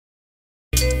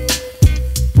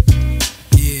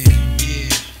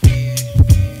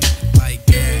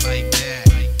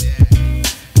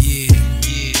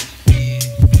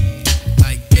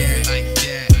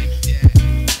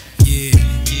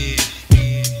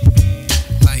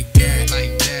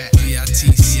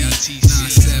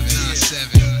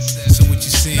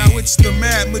it's the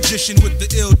mad magician with the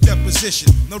ill deposition.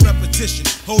 No repetition,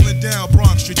 holding down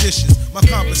Bronx traditions. My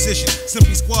composition,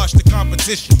 simply squash the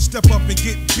competition. Step up and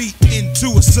get beat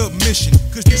into a submission.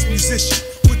 Cause this musician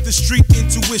with the street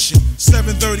intuition,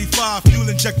 735 fuel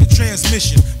injected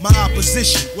transmission. My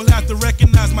opposition will have to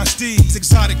recognize my steeds.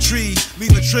 Exotic trees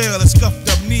leave a trail of scuffed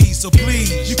up knees. So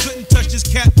please, you couldn't touch this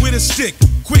cat with a stick.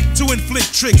 Quick to inflict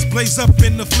tricks, blaze up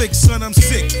in the flick, son, I'm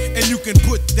sick. And you can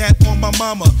put that on my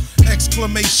mama.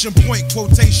 Exclamation point,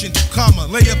 quotation, comma.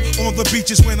 Lay up on the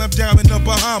beaches when I'm down in the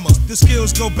Bahamas. The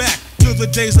skills go back to the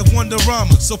days of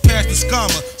Wonderama. So pass the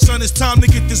scammer, son, it's time to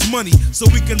get this money so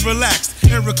we can relax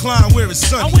and recline where it's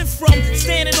sunny. I went from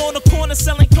standing on the corner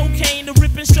selling cocaine to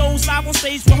ripping shows live on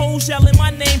stage with hoes yelling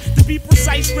my name. To be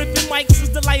precise, ripping mics is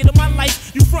the light of my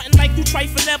life. You frontin' like you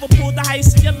trifle, never pulled the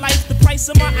heist in your life. The price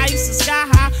of my ice is sky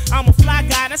high. I'm a fly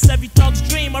guy, that's every thug's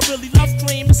dream. I really love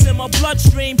cream, it's in my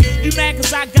bloodstream. You mad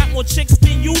cause I got more chicks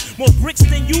than you, more bricks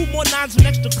than you, more nines and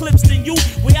extra clips than you.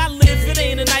 Where I live, it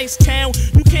ain't a nice town.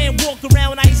 You can't walk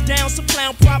around ice down. Some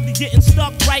clown probably getting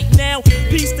stuck right now.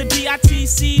 Peace to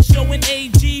DITC, showing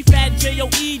AG, Fat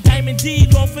J-O-E, Diamond D,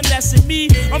 Lord finessing me.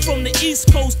 I'm from the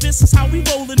East Coast, this is how we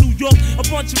roll in New York. A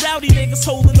bunch of rowdy niggas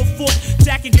holding the fort,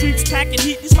 jacking creeps, packing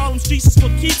heat. These Harlem streets is for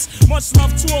keeps. Much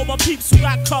love to all my peeps who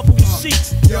got couple with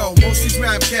sheets. Yo, most these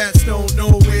rap cats don't know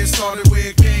where it started, where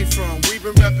it came from. We've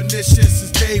been repping this shit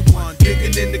since day one,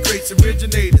 digging in the crates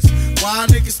originators. Why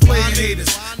niggas playing haters,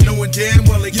 knowing damn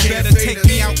well they can't better take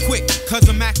me out quick, cause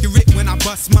I'm accurate when I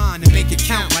bust mine and make it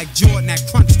count like Jordan at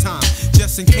crunch time.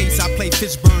 Just in case I play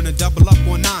Fishburne and double up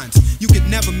on nines. You could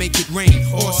never make it rain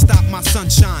or stop my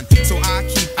sunshine. So I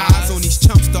keep eyes on these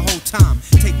chumps the whole time.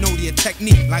 Take note of your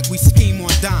technique like we scheme on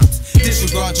dimes.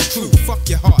 Disregard your crew, fuck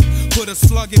your heart. Put a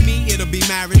slug in me, it'll be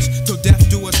marriage till death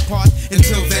do us part.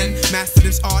 Until then, master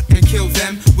this art and kill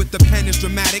them. With the pen is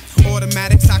dramatic,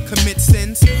 automatics I commit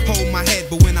sins. Hold my head,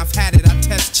 but when I've had it I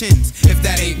test chins. If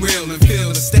that ain't real and feel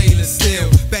the stainless steel,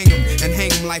 bang them and hang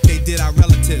them like they did our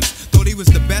relatives. Thought he was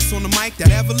the best on the mic that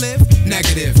ever lived?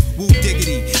 Negative, woo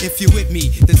diggity. If you with me,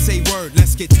 then say word.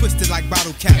 Let's get twisted like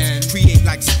bottle caps and create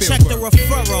like Spielberg. Check the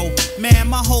referral, man,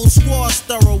 my whole squad's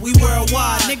thorough. We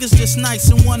worldwide, niggas just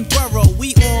nice in one borough.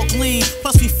 We all clean,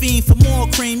 plus we fiend for more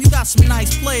cream. You got some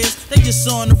nice players, they just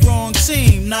on the wrong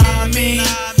team. Nah, I mean,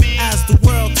 as the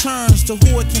world turns to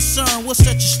who it concern, we'll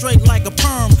set you straight like a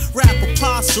perm. Rap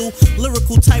apostle,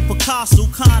 lyrical type Picasso,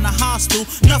 kinda hostile,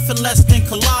 nothing less than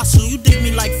colossal. You dig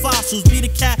me like fossils, be the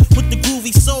cat with the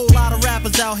groovy soul. A lot of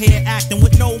rappers out here acting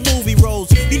with no movie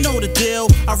roles. You know the deal,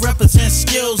 I represent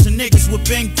skills and niggas with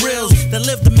big grills that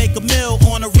live to make a meal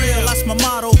on the real. That's my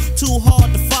motto, too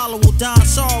hard to follow. Will die in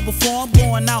sorrow before I'm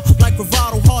going out like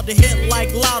bravado. Hard to hit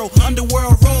like Lotto,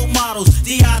 underworld role models.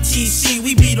 DITC,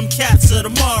 we beat them cats of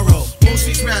tomorrow. Most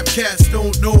these rap cats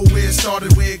don't know where it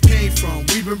started, where it came from.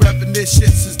 We've been repping this shit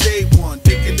since day one,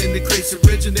 digging in the crates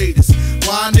originators.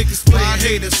 Why niggas playing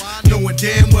haters, knowing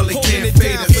damn well they can't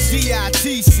fade us. For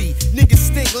DITC, niggas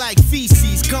stink like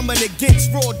feces. Coming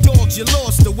against raw dogs, you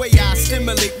lost the way I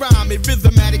stimulate rhyme and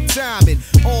rhythmatic timing.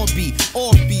 On beat,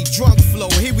 off beat, drunk flow.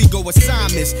 Here we go,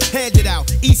 assignments handed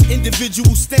out. Each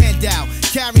individual stand out,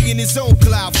 carrying his own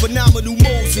cloud. Phenomenal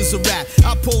Moses a rap.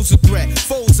 I pose a threat.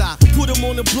 Foes I put them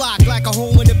on the block like a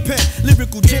hole in a pen.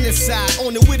 Lyrical genocide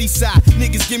on the witty side.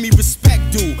 Niggas give me respect,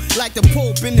 dude. Like the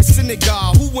Pope in the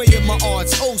synagogue. Who weighing my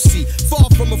odds? OC. Far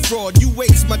from a fraud. You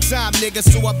waste my time, nigga,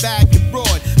 so I bag the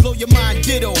broad. Blow your mind,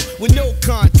 ditto, with no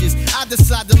conscience. I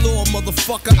decide the law,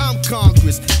 motherfucker. I'm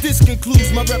Congress. This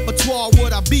concludes my repertoire.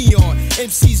 What I be on?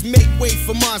 MCs make way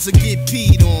for mines to get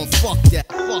peed on. Fuck that.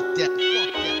 Fuck that.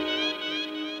 Fuck that.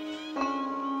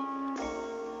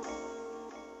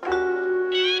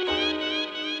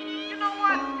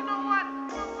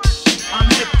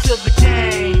 To the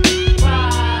game,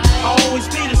 I'll always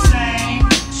be the same.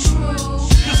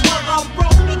 Cause whether I'm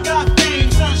broke or got fame,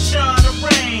 sunshine or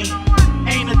rain,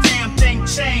 ain't a damn thing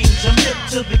changed. I'm hip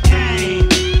to the game,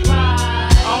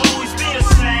 I'll always be the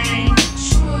same.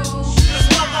 Cause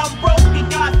whether I'm broke or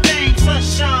got fame,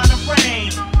 sunshine or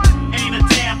rain, ain't a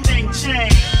damn thing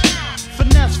changed.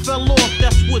 Finesse fell off,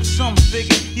 that's what some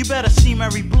figure. You better see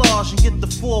Mary Blige and get the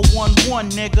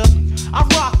 411, nigga. I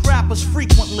rock rappers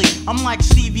frequently, I'm like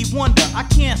Stevie Wonder. I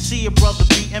can't see a brother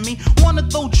beating me. Wanna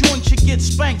throw joints, you get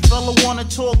spanked. Fella wanna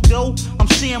talk dough, I'm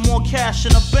seeing more cash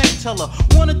in a bank teller.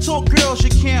 Wanna talk girls, you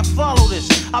can't follow this.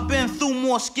 I've been through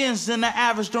more skins than the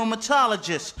average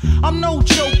dermatologist. I'm no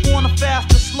joke on a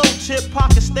fast or slow tip.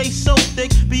 Pockets stay so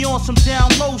thick, be on some down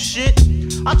low shit.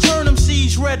 I turn them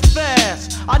C's red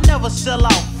fast, I never sell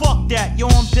out, fuck that, yo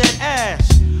I'm dead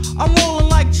ass. I'm rolling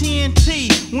like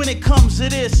TNT when it comes to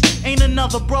this. Ain't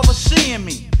another brother seeing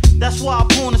me. That's why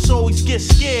opponents always get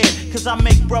scared, cause I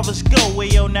make brothers go, well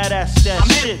yo, now that's that I'm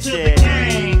shit hip to there. the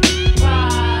game.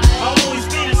 I'll always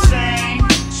be the same.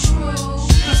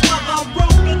 Cause whether I'm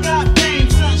broke or got fame,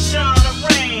 sunshine or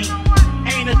rain,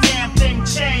 ain't a damn thing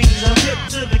changed. I'm hip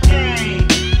to the game.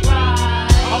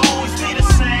 I'll always be the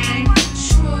same.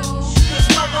 Cause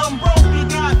whether I'm broke or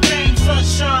got fame,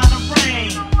 sunshine or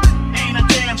rain, ain't a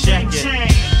damn thing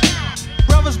changed.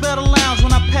 Brothers better lounge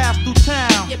when I pass through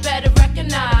town. You better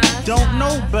recognize. Don't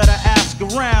know, better ask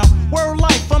around. Word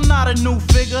life, I'm not a new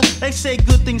figure. They say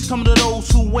good things come to those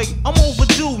who wait. I'm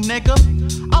overdue, nigga.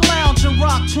 I lounge and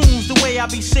rock tunes the way I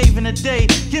be saving the day.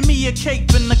 Give me a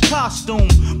cape and a costume.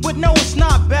 But no, it's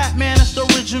not Batman, it's the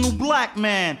original black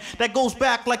man that goes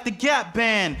back like the Gap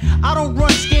Band. I don't run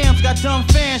scams, got dumb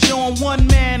fans. Yo, I'm one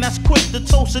man that's quick to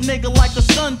toast a nigga like a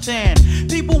suntan.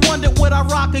 People wonder what I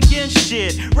rock against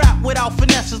shit. Rap without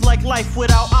finesse is like life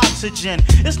without oxygen.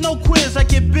 It's no quiz, I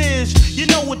get biz. You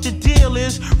know what the deal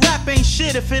is. Rap ain't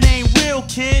shit if it ain't real,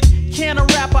 kid. Can a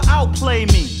rapper outplay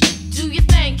me? Do you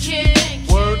think, kid?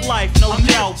 Word life, no I'm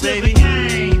doubt, hip to baby. the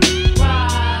game.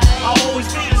 I'll always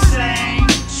be the same.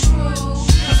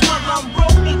 Cause whether I'm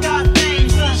broke or got fame,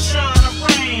 sunshine or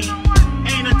rain,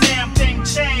 ain't a damn thing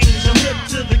changed. I'm hip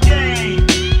to the game.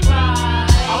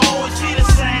 I'll always be the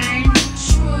same.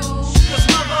 Cause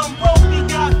whether I'm broke or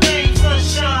got fame,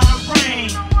 sunshine or rain,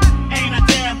 ain't a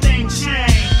damn thing changed.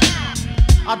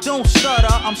 I don't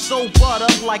stutter, I'm so butter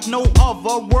like no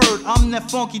other word. I'm that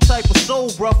funky type of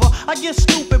soul brother. I get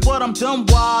stupid, but I'm dumb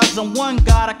wise. I'm one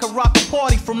guy that can rock a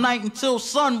party from night until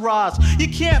sunrise. You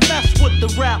can't mess with the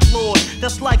rap lord.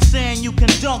 That's like saying you can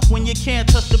dunk when you can't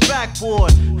touch the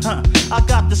backboard. I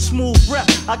got the smooth rep.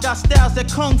 I got styles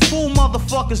that kung fu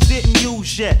motherfuckers didn't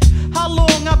use yet. How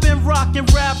long I been rocking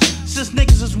raps? Since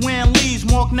niggas is wearing leaves,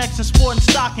 mark necks, and sporting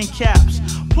stocking caps.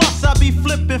 Plus I be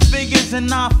flipping figures in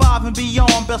 9-5 and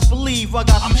beyond. Best believe I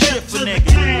got some shit for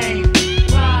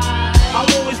niggas. I'll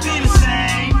always be the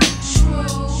same.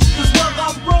 Cause whether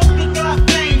I'm broke or got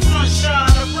fame,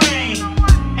 sunshine or rain,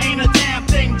 ain't a damn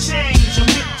thing changed. I'm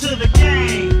hip to the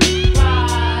game.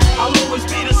 I'll always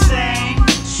be the same.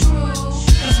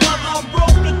 Cause whether I'm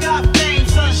broke or got fame,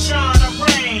 sunshine or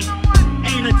rain,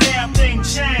 ain't a damn thing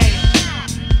changed.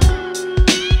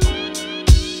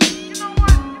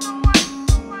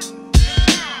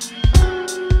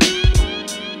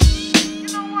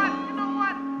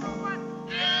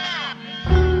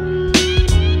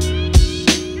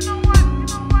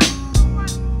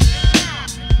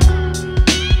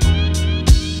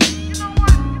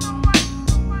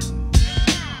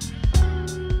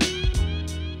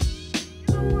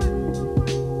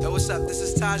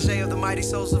 Of the Mighty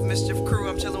Souls of Mischief crew.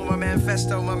 I'm chilling with my man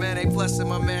Festo, my man A Plus, and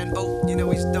my man Oak. You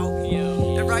know he's dope.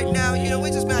 And right now, you know,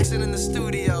 we're just maxing in the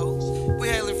studio.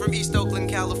 We're hailing from East Oakland,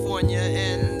 California,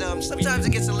 and sometimes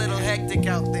it gets a little hectic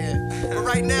out there. But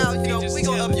right now, you know, we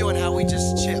gonna up you on how we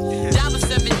just chill. Dial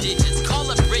 7 digits, call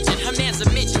up Bridget, her man's a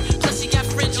midget. Plus she got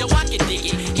fringe, yo, I can dig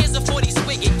it. Here's a 40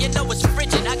 swigget, you know it's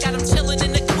frigid. I got him chillin'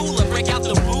 in the cooler, break out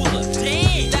the ruler.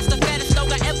 Damn, that's the fattest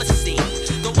dog I ever seen.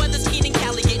 The weather's keen in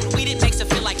Cali, getting weeded makes it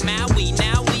feel like Maui.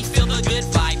 Now we feel the good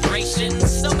vibrations.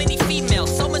 So many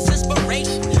females, so much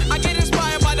inspiration. I get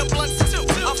inspired by the blunts too.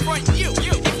 I'll front you.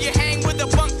 If you hang with a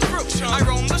bunk crew, I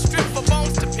roam the strip for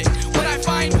bones to pick. When I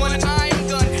find one, I'm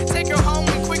gonna take her home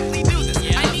and quickly do this.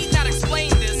 I need not explain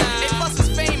this. A Plus is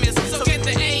famous, so get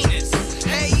the anus.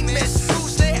 Hey, miss,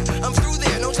 who's there? I'm through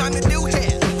there, no time to do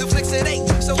hair. The flicks at 8,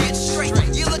 so get straight.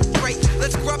 You look great,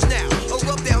 let's grub now. Or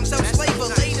rub down some flavor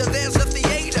later. There's the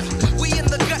theater. We in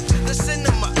the gut, the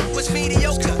cinema was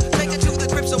mediocre. Take her to the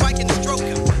crib so I can stroke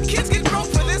her. Kids get broke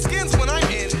for their skins when I'm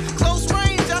in close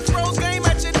range. I throws game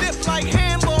at your dip like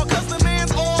handball, cause the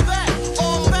man's all that,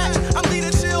 all that. I'm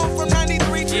leader chill from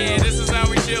 93 till. Yeah, this is how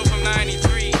we chill from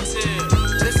 93 till.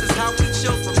 This is how we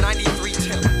chill from 93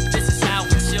 till. This is how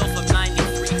we chill from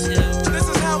 93 till. This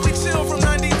is how we chill from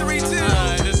 93 till.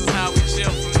 This is how we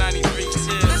chill from 93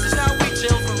 till. This is how we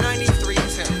chill from 93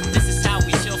 till. This is how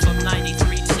we chill from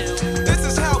 93 till. This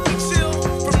is how we chill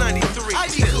from 93. I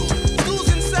be cool. School's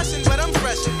in session, but I'm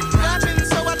fresh. Rapping,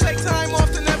 so I take time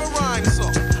off to never rhyme. So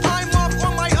I'm off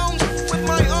on my own with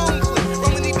my own clip.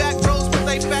 Rolling the back rows with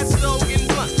a fat slogan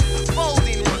blunt.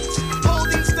 Folding runs.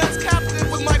 Holding stunts captain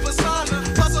with my persona.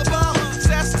 Plus Obama,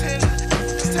 testing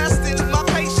my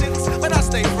patience. But I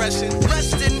stay fresh and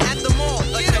Resting at the mall,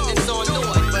 attendance on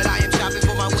noise. But I am shopping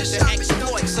for my winter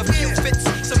exploits. A few fits,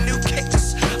 some new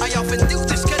kicks. I often do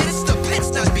this cause it's the pits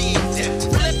not being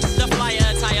dipped. Flip the flyer,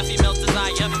 attire female's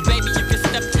desire. Baby, you can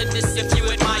step to this if you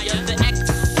admire the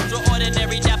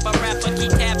extraordinary dapper rapper.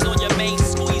 Keep tabs on your main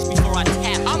squeeze before I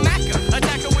tap. I'm Macca,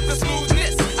 attacker with the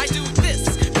smoothness. I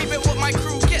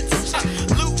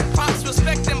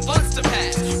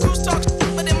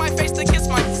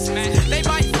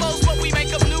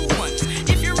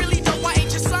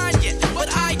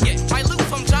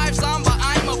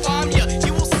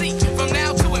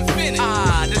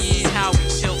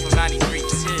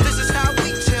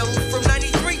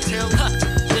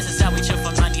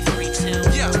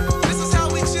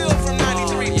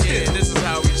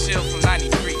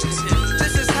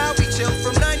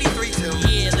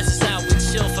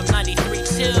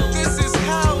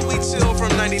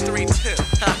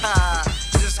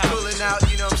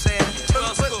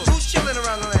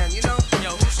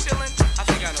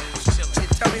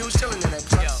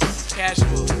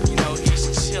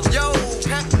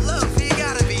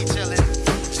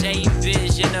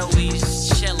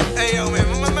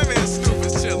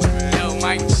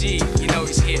G, you know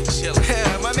he's here chillin'.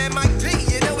 Yeah, my man Mike P,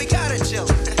 you know we gotta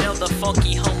chillin'. Tell the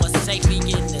funky homo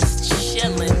sapien is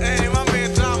chillin'. Hey, my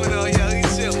man Domino, yo, he's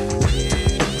chillin'.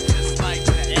 Just like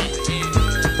that. Yeah.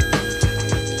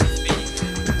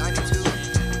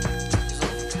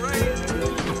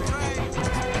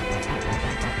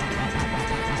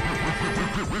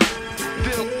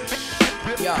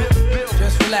 92. Yo,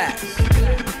 just relax.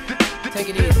 Take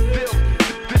it easy.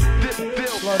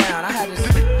 Slow down. I had this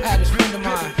friend of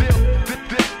mine.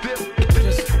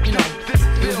 Just, you know,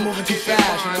 he was moving too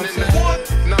fast, you know what I'm saying?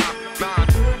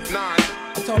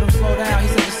 I told him slow down. He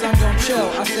said the sun don't chill.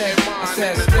 I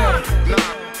said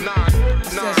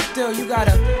still, you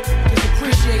gotta just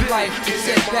appreciate life.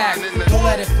 Sit back, don't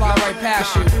let it fly right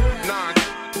past you.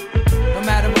 No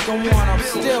matter what go on, I'm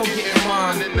still getting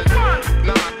mine.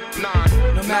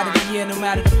 No matter the year, no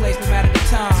matter the place, no matter the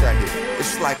time. Check it.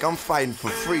 It's like I'm fighting for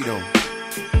freedom.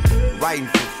 Writing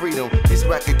for freedom. These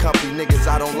record company niggas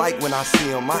I don't like when I see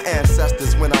them. My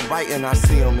ancestors when I'm writing I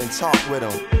see them and talk with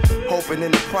them. Hoping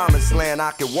in the promised land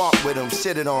I can walk with them.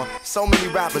 Shitted on so many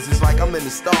rappers, it's like I'm in the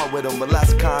star with them. But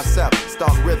less concept,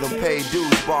 stark rhythm, paid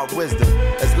dues, brought wisdom.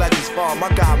 As legends fall, my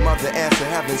godmother answer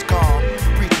heaven's call.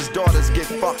 Preachers' daughters get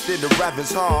fucked in the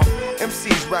Reverend's hall.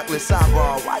 MC's reckless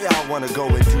eyeball, why y'all wanna go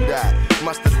and do that?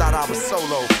 Must've thought I was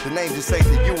solo, the name just ain't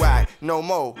the UAC, no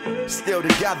more. Still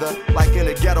together, like in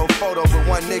a ghetto photo with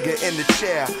one nigga in the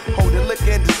chair. Holding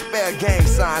liquor in despair, gang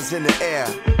signs in the air.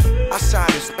 I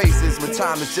shine in spaces when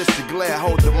time is just a glare.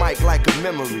 Hold the mic like a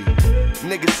memory.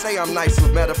 Niggas say I'm nice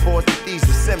with metaphors, but these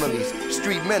are similes.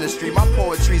 Street ministry, my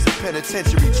poetry's a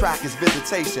penitentiary. Track is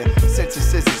visitation.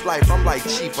 Synthesis is life, I'm like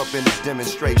chief up in this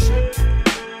demonstration.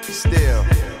 Still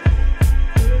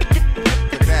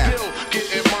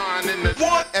getting mine in the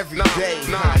every day.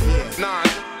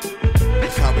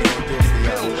 That's how we gon' do it for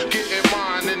y'all. Getting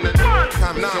mine in the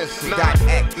common sense got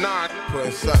act.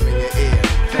 Putting something in your ear.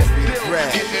 Don't be the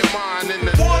grab. Getting mine in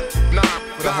the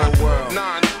for the whole world. You know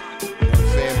what I'm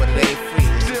saying? But it ain't free.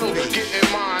 Still getting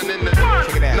mine in the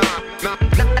check it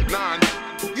out.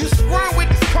 You squirm with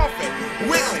discomfort,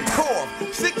 wiggling core.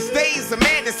 6 days of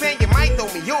madness and you might throw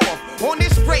me off. On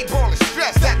this straight ball of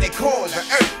stress that they call the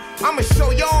earth. I'ma show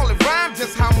y'all in rhyme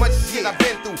just how much shit I've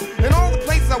been through. And all the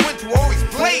places I went to always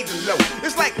played the low.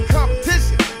 It's like a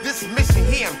competition. This mission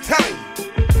here, I'm telling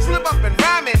you. Slip up and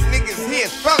rhyme and niggas here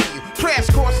is felling you. Crash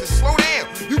courses, slow down.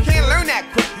 You can't learn that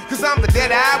quick. Cause I'm the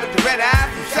dead eye with the red eye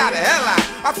from shot the hell out.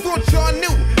 I thought y'all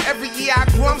knew. Every year I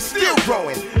grew, I'm still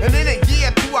growing. And in a year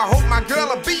or two, I hope my girl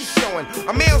will be showing.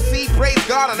 I'm LC, praise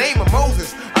God, the name of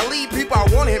Moses. I lead people I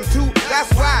want him to. That's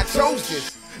why I chose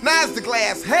this. Now is the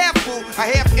glass half full, or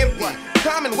half empty.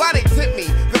 Common, why they tip me?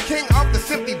 The king of the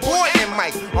simply boy and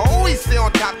Mike. I always stay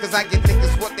on top cause I get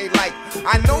niggas what they like.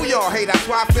 I know y'all hate, that's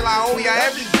why I feel I owe y'all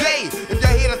every day. If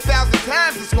y'all hear it 1,000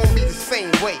 times, it's gonna be the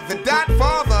same way. The dot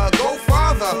father, go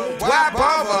farther, why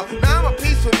bother? Now I'm a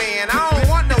peaceful man, I don't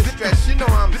want no stress, you know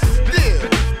I'm still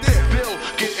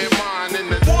getting mine in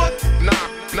the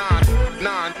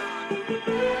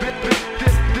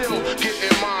Still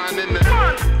getting mine in the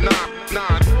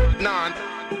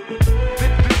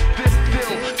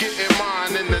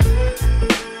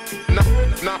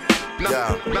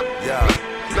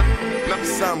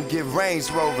Some give Range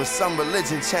Rover, some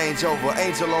religion change over.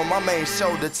 Angel on my main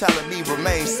shoulder telling me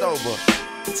remain sober.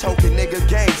 Token nigga,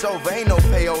 game's over, ain't no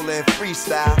payola in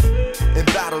freestyle. In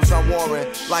battles I'm warring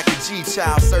like a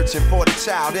G-child, searching for the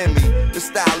child in me. The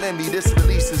style in me, this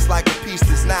release is like a piece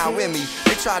that's now in me.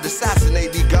 They tried to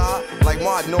assassinate me, God, like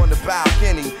Martin on the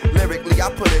balcony. Lyrically, I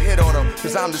put a hit on them,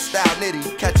 cause I'm the style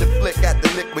nitty. Catch a flick at the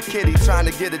liquid kitty, trying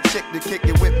to get a chick to kick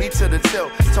it with me to the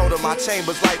tilt. Told her my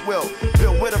chambers like Wilt,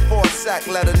 built with her for a sec,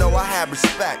 let her know I had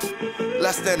respect.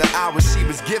 Less than an hour she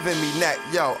was giving me neck,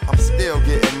 yo, I'm still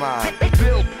getting mine.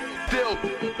 Still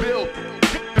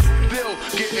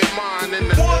getting mine in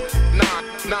the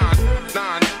nine.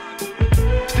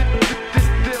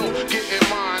 Still getting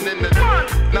mine in the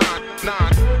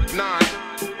nine.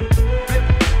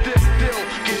 Still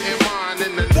getting mine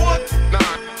in the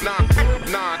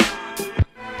nine.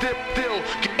 Still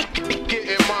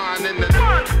getting mine in the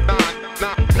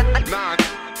nine.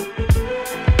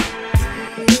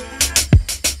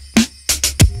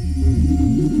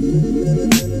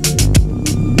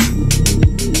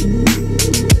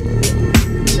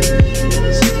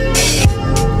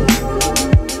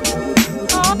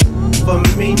 For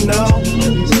me, no.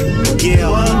 Yeah,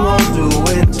 one won't do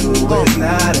it,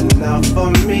 not enough. For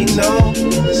me, no.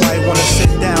 Might wanna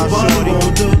sit down, shorty. One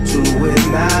won't do it,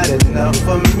 not enough.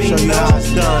 For me, no.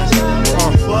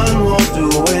 One won't do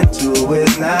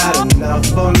it, not enough.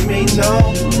 For me, no.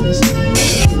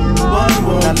 One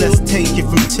won't. Now let's take it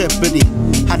from 10 Tiffany.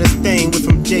 How this thing went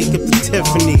from Jacob to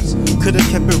Tiffany's. Could've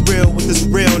kept it real with this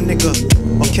real nigga,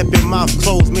 or kept your mouth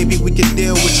closed, maybe we could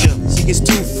deal with you. She gets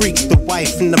two freaks, the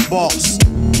wife and the boss.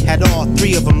 Had all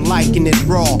three of them liking it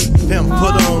raw. Pimp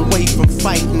put on weight from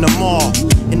fighting them all.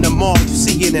 In the mall you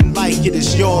see it and like it,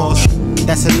 it's yours.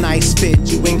 That's a nice fit,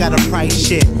 you ain't gotta price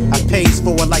shit. I pays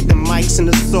for it like the mics and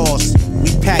the sauce. We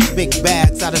pack big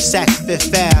bags out of Saks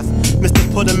Fifth Ave.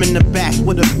 Mr. Put them in the back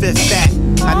with a fifth back.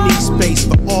 I need space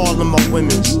for all of my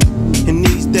women's. In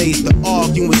these days the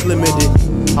arguing's limited.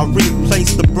 I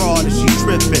replace the broad if she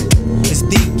trippin'. It's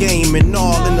the game and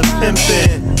all in the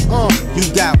pimpin'. You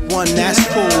got one, that's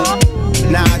cool.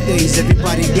 Nowadays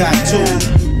everybody got two.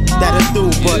 That'll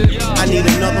do, but I need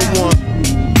another one.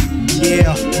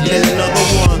 Yeah, and another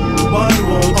one. One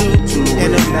won't do, two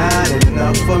and it's not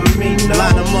enough for me, no.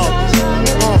 Line them up.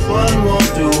 One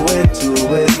won't do and two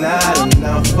is not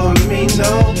enough for me, no.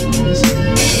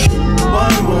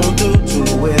 One won't do,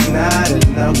 two is not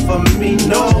enough for me,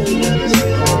 no.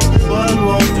 One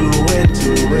won't do and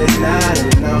two is not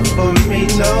enough for me,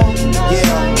 no.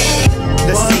 Yeah.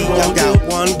 Let's see, y'all got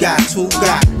one, got two,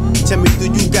 got. Tell me, do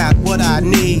you got what I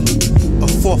need? A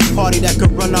fourth party that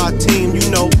could run our team, you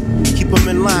know. Keep them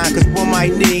in line, cause one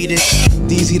might need it.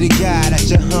 DZ the guy that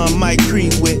your hun might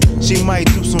creep with. She might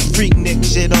do some freak nick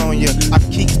shit on ya. I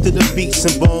keep to the beats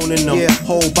and boning them. Yeah,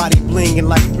 whole body blingin'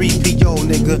 like 3PO,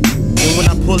 nigga. And when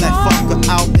I pull that fucker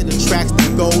out, it attracts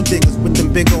the gold diggers with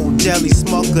them big old jelly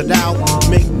smokered out.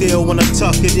 Make deal when I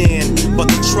tuck it in, but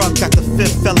the truck got the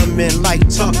fifth element like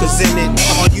Tucker's in it.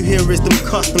 All you hear is them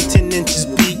custom 10 inches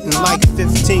beating like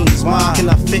 15s. Why can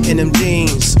I fit in them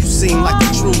jeans? You seem like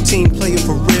a true team player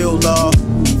for real, love.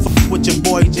 Fuck with your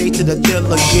boy J to the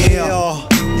dealer, yeah.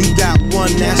 You got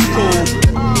one, that's cool.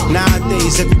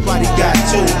 Nowadays everybody got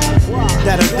two.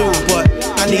 That'll do, but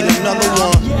I need another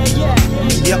one.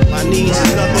 Yep, I need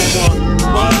another one.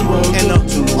 One won't and a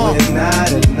two is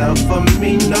not enough for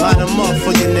me, no. Line them up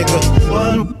for you, nigga.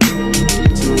 One,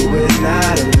 two is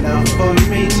not enough for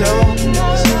me, no.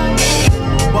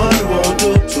 One won't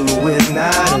do, two is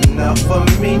not enough for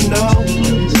me, no.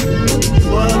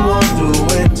 One won't do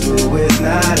and two is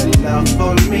not enough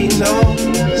for me, no.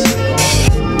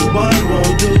 One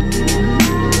won't do.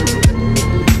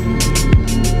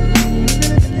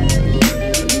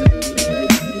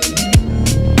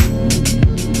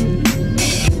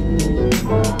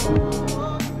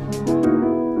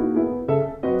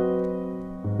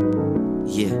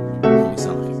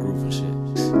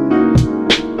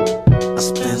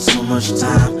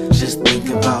 Time just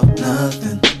thinking about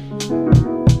nothing.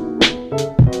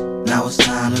 Now it's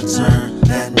time to turn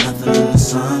that nothing into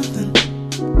something,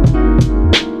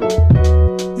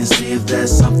 and see if that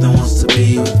something wants to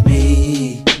be with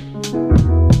me,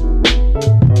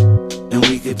 and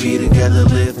we could be together,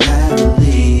 live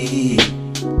happily.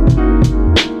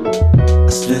 I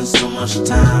spend so much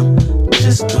time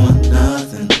just doing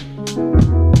nothing.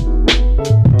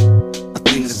 I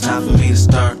think it's time for me to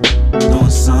start doing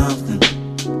something.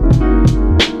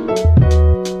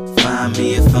 Find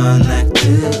me a fun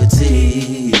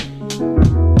activity.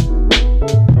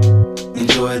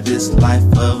 Enjoy this life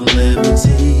of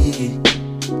liberty.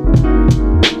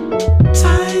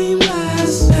 Time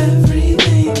lasts,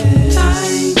 everything is.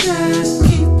 Time just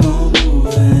keep on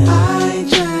moving. I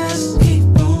just keep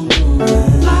on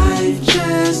moving. Life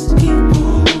just keep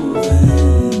on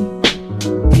moving.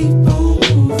 Keep on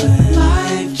moving.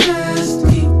 Life just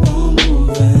keep on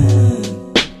moving.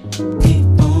 Keep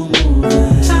on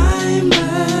moving.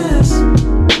 Timeless.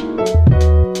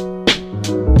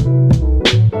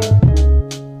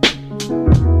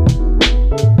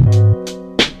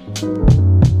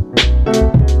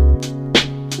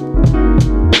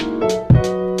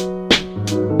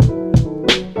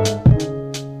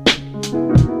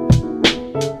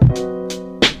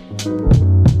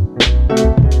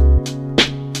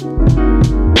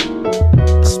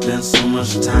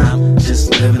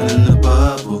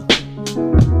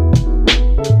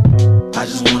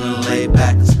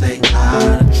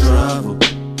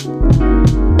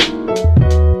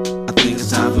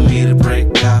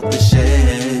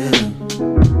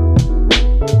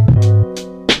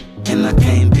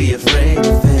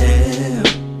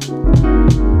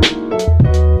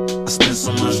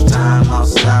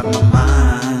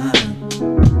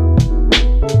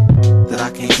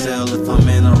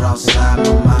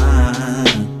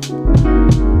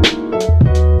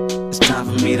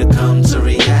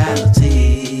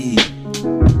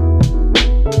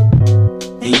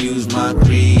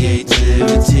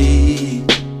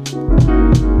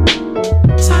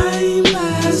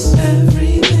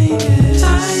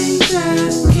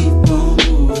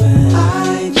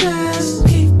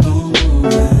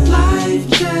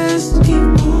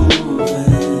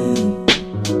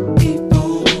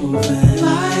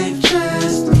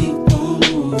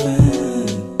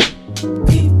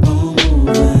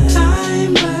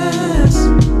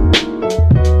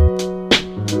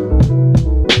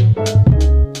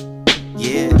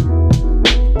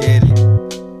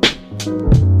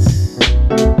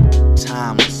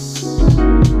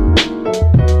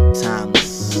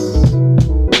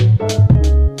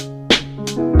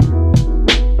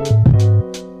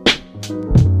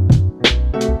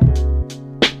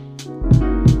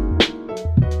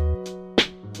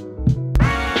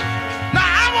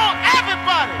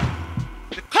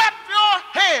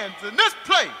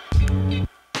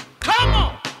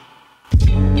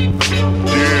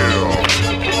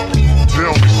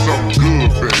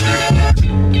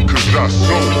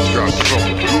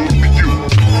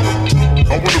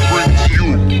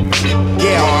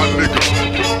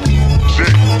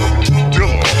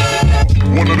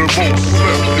 most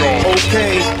slept, y'all.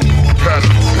 Okay.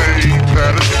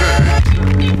 Pat-a-tay.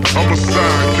 I'ma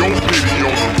sign your pity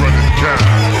on the running guy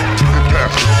and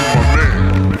pass it to my man.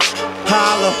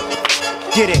 Holla,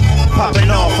 get it, popping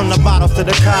off from the bottles to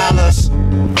the collars.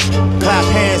 Clap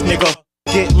hands, nigga.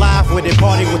 Get live with it,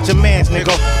 party with your mans,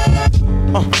 nigga.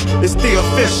 It's the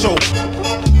official.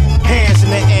 Hands in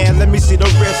the air, let me see the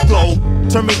wrist glow.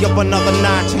 Turn me up another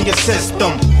notch in your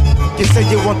system. You say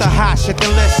you want the hot shit,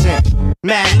 then listen.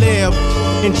 Mad Lib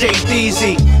and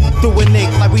JDZ doing it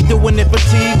like we doing it for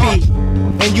TV.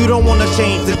 And you don't wanna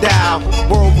change the dial.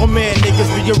 World premiere niggas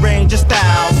rearrange your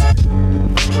styles.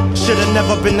 Should've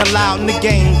never been allowed in the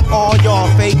game. All y'all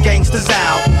fake gangsters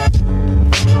out.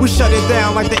 We shut it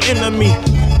down like the enemy.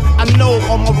 I know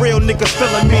all my real niggas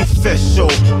feeling me. Official.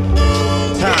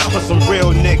 Time for some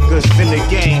real niggas in the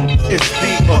game. It's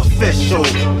the official.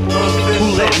 Who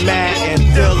let Matt and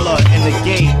Dilla in the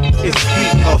game? It's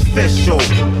the official.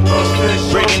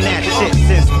 Bringing that shit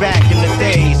since back in the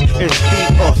days. It's the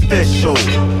official.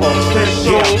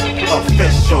 Official.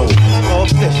 Official.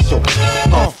 Official.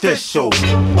 Official.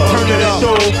 Turn it up.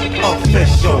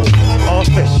 Official.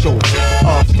 Official.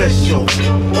 Official.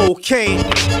 Okay.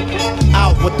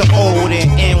 Out with the old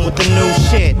and in with the new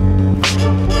shit.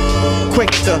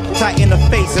 Quick to tighten the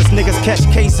faces, niggas catch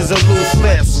cases of loose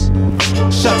lips.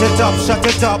 Shut it up, shut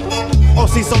it up. Oh,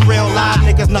 see some real live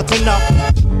niggas nothing up.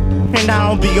 And I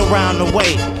don't be around the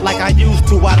way like I used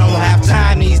to, I don't have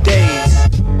time these days.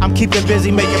 I'm keeping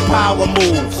busy making power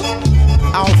moves.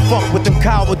 I don't fuck with them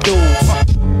coward dudes.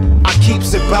 I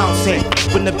keeps it bouncing.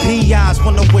 When the PIs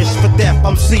wanna wish for death,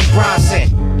 I'm C. Bronson.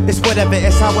 It's whatever,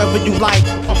 it's however you like.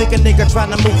 Think a nigga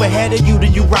trying to move ahead of you,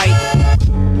 then you right.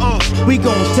 We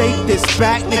gon' take this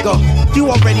back, nigga. You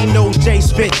already know Jay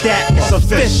spit that. It's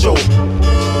official.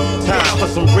 Time for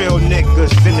some real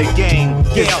niggas in the game.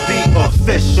 It's the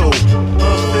official.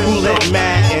 Who let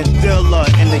Matt and Dilla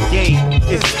in the game?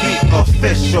 It's the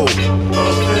official.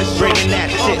 Bringing that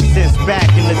shit since back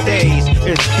in the days.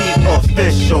 It's the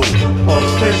official.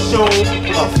 Official.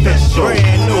 Official.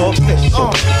 Brand new official.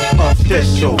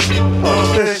 Official.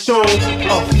 Official.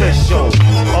 Official.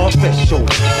 Official.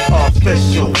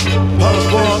 Official.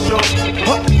 Official.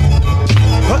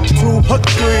 Hut 2, hut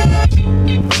 3.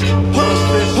 Hut,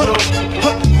 hut, hut,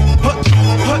 hut,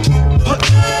 hut, hut, hut,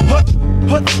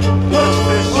 hut,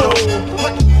 official.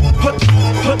 Hut, hut,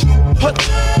 hut, hut, hut,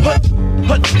 hut,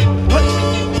 hut.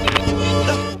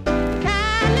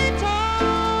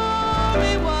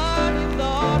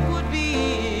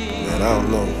 Man, I don't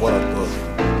know what I thought.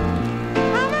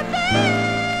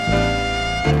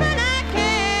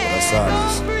 That's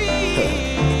obvious.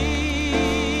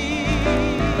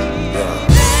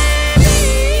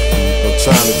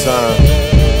 Time to time,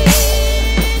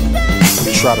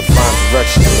 we try to find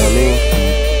direction, you know what I mean?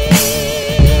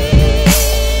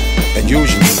 And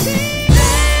usually,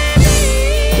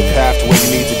 the path to where you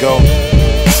need to go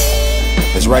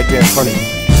is right there in front of you.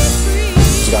 You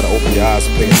just gotta open your eyes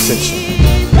and pay attention.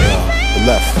 The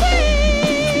left.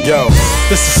 Yo,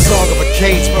 this is a song of a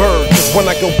caged bird. Cause when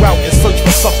I go out and search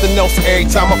for something else, every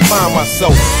time I find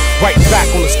myself right back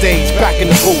on the stage, back in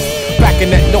the booth, back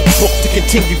in that notebook to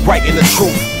continue writing the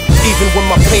truth. Even when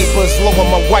my paper's low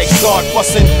and my wife start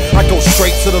fussing, I go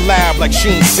straight to the lab like she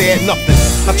ain't said nothing.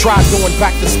 I tried going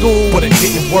back to school, but it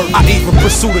didn't work. I even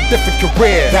pursued a different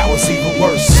career, that was even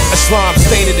worse. Islam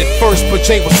stated it first, but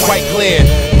Jay was quite clear.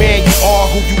 Man, you are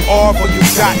who you are when you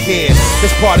got here. This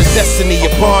part of destiny,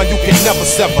 a bond you can never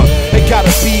sever. It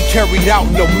gotta be carried out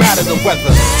no matter the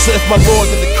weather. So if my Lord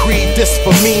decreed this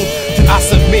for me, then I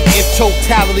submit in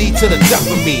totality to the death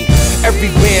of me.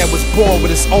 Every man was born with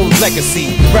his own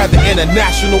legacy, rather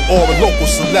international or a local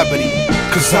celebrity.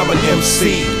 Cause I'm an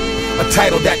MC, a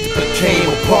title that became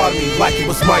a part of me like it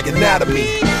was my anatomy.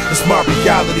 It's my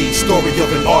reality, story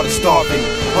of an artist starving,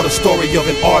 or the story of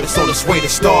an artist on his way to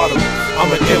stardom.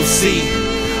 I'm an MC,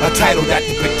 a title that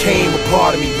became a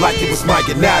part of me like it was my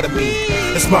anatomy.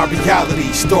 It's my reality,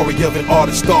 story of an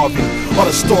artist starving, or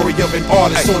the story of an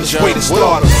artist on his way to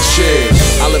stardom. Shit,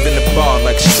 I live in the bar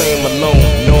like Sam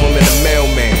Malone, know him in the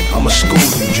mailman. I'm a school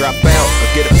you, drop out or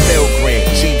get a Pell Grant.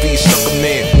 TV sucker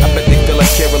man, I bet they feel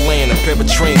like Caroline. A pair of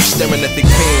trains staring at their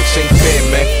pants, ain't fair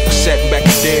man. Sat back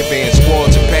in their vans,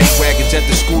 squads and paddy wagons at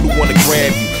the school who wanna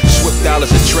grab you. Swift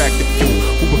dollars attractive you,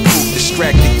 who recruit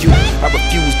distracted you. I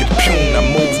refused to pune, I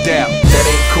moved out. That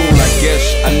ain't cool, I guess.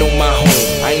 I know my home,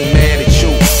 I ain't mad at you.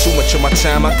 Too much of my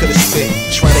time I could've spent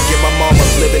trying to get my mama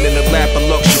living in a lap of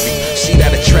luxury. See see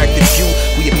that attractive view.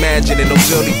 We imagining those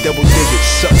early double digits.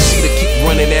 Suck, see to keep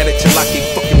running at it till I can't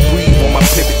fucking breathe on my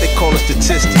pivot. They call us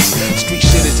statistics. Street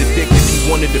shit is addictive.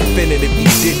 He wanted to defend it. If he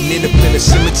didn't end up in a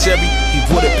cemetery, he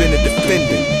would have been a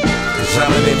defendant. Cause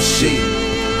I'm an MC,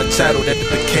 a title that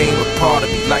became a part of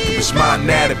me, like it was my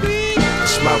anatomy.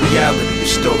 It's my reality, the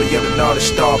story of an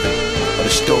artist starving, or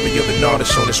the story of an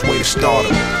artist on his way to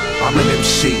stardom. I'm an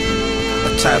MC,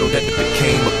 a title that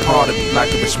became a part of me,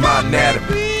 like it was my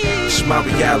anatomy. It's my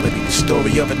reality, the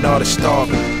story of an artist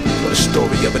starving, or the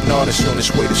story of an artist on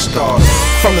his way to stardom.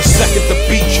 From the second the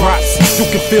beat drops, you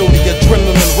can feel the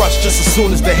adrenaline rush just as soon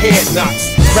as the head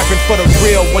knocks. Rapping for the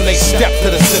real when they step to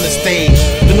the center stage.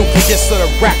 The nucleus of the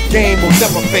rap game will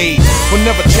never fade, will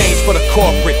never change for the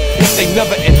corporate if they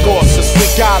never endorse us. We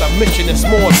got a mission that's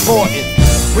more important,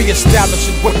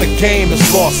 reestablishing what the game is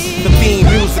lost. The theme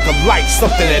music of life,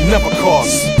 something that never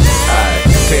costs. Alright,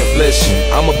 pimp, listen,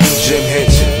 I'ma be Jim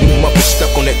Henson. You Muppet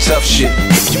stuck on that tough shit.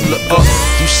 If you look up,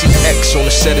 you see X on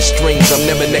a set of strings. I'm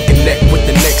never neck and neck with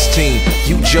the next team.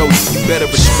 You Jody, you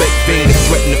better respect being a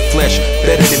threat in the flesh.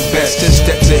 Better than best, 10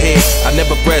 steps ahead, I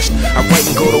never rest. I write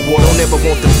and go to war, don't ever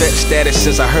want the vet status.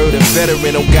 Since I heard a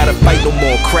veteran, don't gotta fight no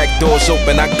more. Crack doors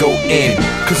open, I go in.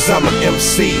 Cause I'm an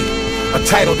MC, a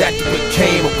title that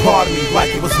became a part of me,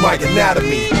 like it was my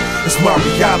anatomy. It's my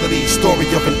reality, story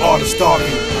of an artist starving,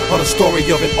 or the story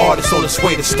of an artist on its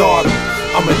way to stardom.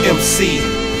 I'm an MC,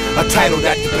 a title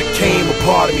that became a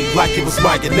part of me, like it was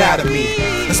my anatomy.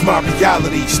 It's my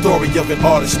reality, story of an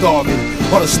artist starving,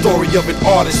 or the story of an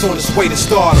artist on its way to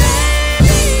stardom.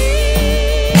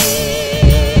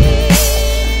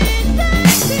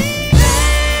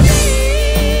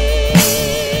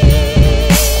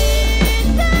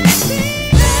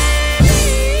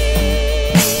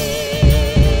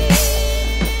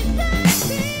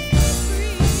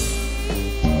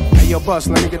 Yo, Bus,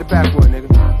 let me get the backboard, nigga.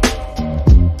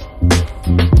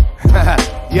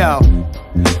 Yo,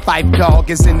 Five Dog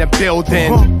is in the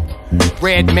building.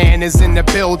 Red Man is in the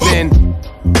building.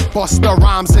 Busta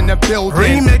Rhymes in the building.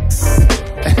 Remix.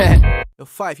 Yo,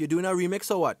 Five, you doing a remix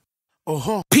or what?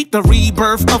 Peep the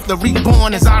rebirth of the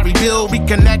reborn as I rebuild,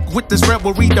 reconnect with this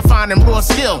rebel, redefining raw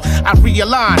skill. I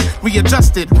realign,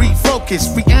 readjusted,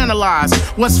 refocus, reanalyze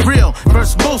what's real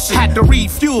versus bullshit. Had to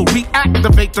refuel,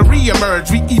 reactivate to reemerge,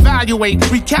 reevaluate,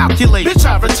 recalculate. Bitch,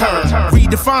 I return,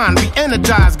 redefine,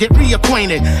 reenergize, get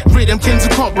reacquainted. Rhythmkins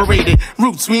incorporated,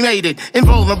 roots we made it.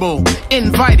 Invulnerable,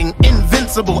 inviting,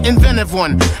 invincible, inventive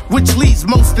one, which leads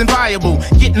most inviolable.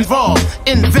 Get involved,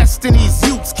 invest in these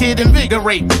youths, kid,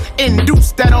 invigorate.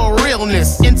 Induce that old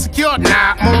realness. Insecure?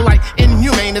 Nah, more like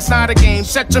inhumane. It's not a game.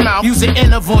 Shut your mouth. Use your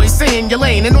inner voice. Stay in your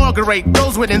lane. Inaugurate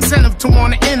those with incentive to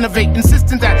want to innovate.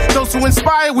 Insistent that those who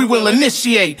inspire, we will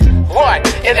initiate. What?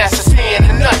 And that's just me in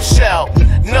a nutshell.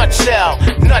 Nutshell,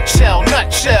 nutshell,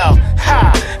 nutshell.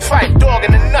 Ha! Fight Dog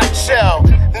in a nutshell.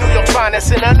 New York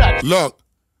finest in a nutshell. Look.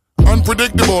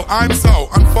 Unpredictable, I'm so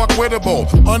unfuckwittable,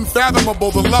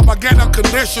 unfathomable, the love I get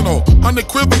unconditional,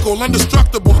 unequivocal,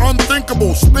 indestructible,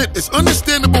 unthinkable, spit, it's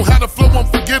understandable how to flow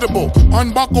unforgettable,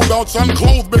 unbuckle belts,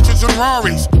 unclothed bitches and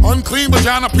Raris, unclean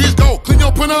vagina, please go, clean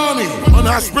your panani,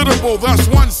 unhospitable, thus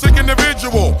one sick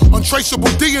individual, untraceable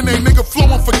DNA, nigga flow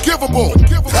unforgivable,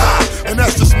 and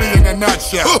that's just me in a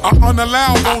nutshell, I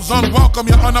unallow those unwelcome,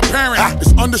 you're unapparent,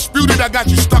 it's undisputed, I got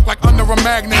you stuck like under a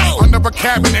magnet, under a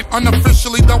cabinet,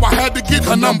 unofficially though I had to get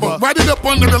her number. Write it up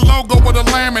under the logo with a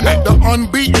laminate. The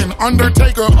unbeaten,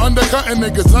 undertaker, undercutting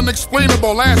niggas.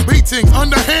 Unexplainable ass beatings,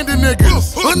 underhanded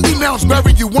niggas. Undenounced,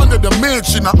 bury you under the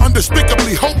mansion. I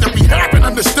undespicably hope that we have an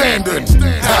understanding.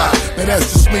 And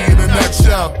that's just me in a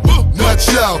nutshell.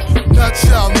 Nutshell,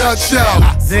 nutshell,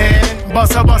 nutshell. Then,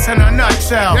 bust in a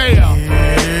nutshell.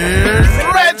 Here's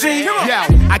Reggie.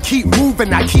 Yo, I keep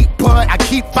moving, I keep bud, I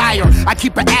keep fire. I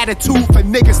keep an attitude for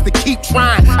niggas to keep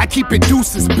trying. I keep it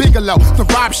Deuces, Bigelow, the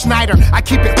Rob Schneider. I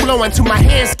keep it flowing till my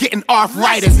hands getting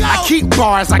arthritis. I keep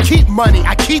bars, I keep money,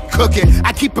 I keep cooking.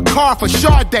 I keep a car for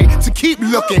Sade to keep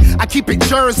looking. I keep it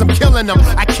jurors, I'm killing them.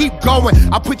 I keep going,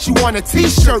 I put you on a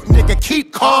t-shirt, nigga,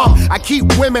 keep calm. I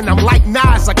keep women, I'm like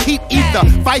Nas, I keep ether.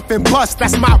 Fife and Bust,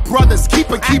 that's my brothers,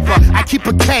 keeper. I keep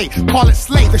a K, call it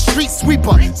Slay, the street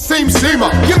sweeper. Same seamer,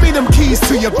 give me them keys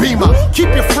to your Beamer. Keep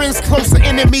your friends closer,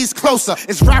 enemies closer.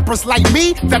 It's rappers like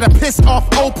me that'll piss off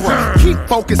Oprah. Keep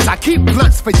focused, I keep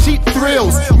blunts for cheap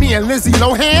thrills. Me and Lizzie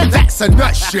Lohan, that's a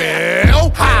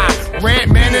nutshell. Ha, Red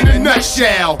Man in a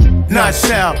nutshell.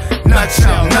 Nutshell,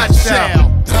 nutshell,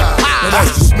 nutshell. And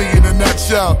that's just me in a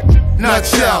nutshell.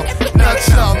 Nutshell,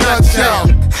 nutshell, nutshell.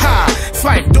 Ha,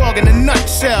 Fight Dog in a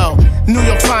nutshell. New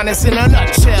York finest in a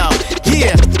nutshell.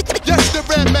 Yeah. Yes, the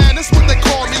Red Man, that's what they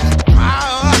call me.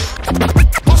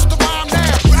 Busta Rhymes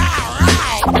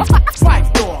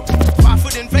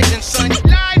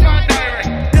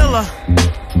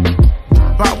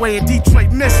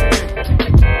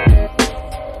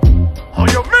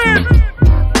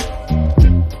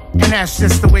That's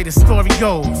just the way the story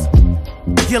goes.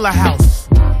 Gilla House,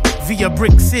 via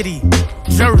Brick City,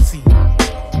 Jersey. You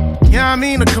know what I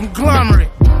mean? A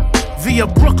conglomerate, via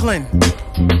Brooklyn.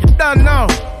 You don't know.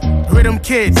 Rhythm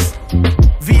Kids,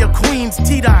 via Queens,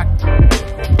 T-Dot.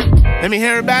 Let me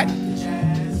hear it back.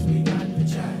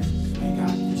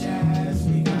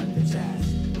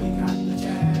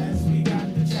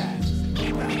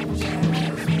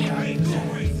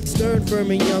 Stern, firm,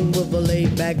 and young with a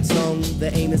laid-back tongue. The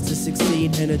aim is to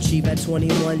succeed and achieve at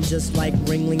 21. Just like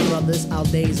Ringling Brothers, our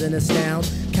days in astound.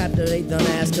 Captivate the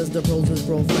mass cause the prose is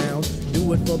profound.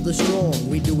 Do it for the strong,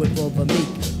 we do it for the meek.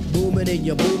 Boom it in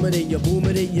your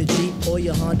Jeep, or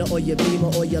your Honda, or your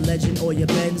Beamer, or your Legend, or your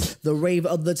Benz. The rave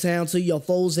of the town to your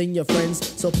foes and your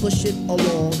friends. So push it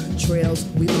along, trails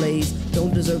we blaze.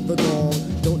 Don't deserve the gong,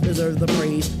 don't deserve the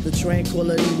praise. The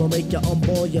tranquility will make you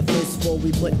unball your fist. Before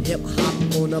we put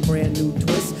hip-hop on a brand new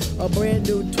twist. A brand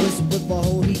new twist with a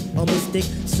whole heap of mystic.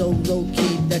 So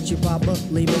low-key that you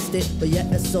probably missed it. But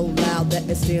yet it's so loud that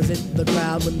it stands in the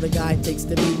crowd. When the guy takes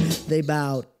the beat, they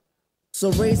bowed. So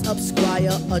raise up,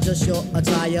 squire, adjust your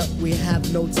attire. We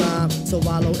have no time to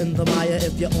wallow in the mire.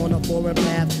 If you're on a foreign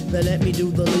path, then let me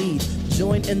do the lead.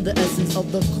 Join in the essence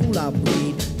of the cool-out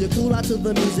breed. You're cool out to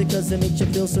the music cause it makes you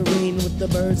feel serene. With the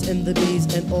birds and the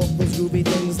bees and all those groovy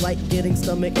things. Like getting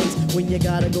stomach aches when you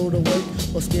gotta go to work.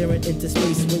 Or staring into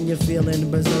space when you're feeling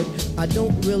berserk. I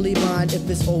don't really mind if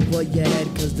it's over your head,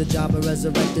 cause the job of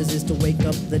resurrectors is to wake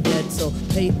up the dead. So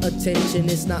pay attention,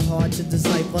 it's not hard to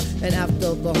decipher. And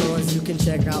after the horns you can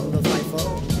check out the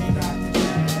Viper.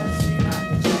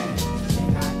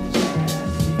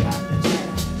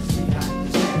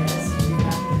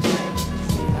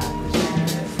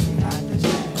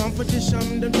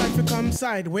 Competition, them try to come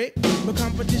sideways, but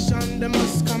competition, them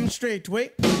must come straight way.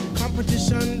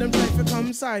 Competition, them try to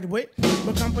come sideways,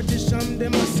 but competition, they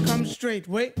must come straight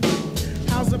way.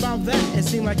 How's about that? It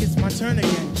seems like it's my turn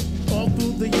again. All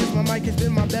through the years, my mic has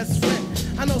been my best friend.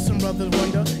 I know some brothers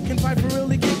wonder, can Piper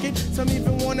really kick it? Some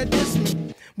even wanna diss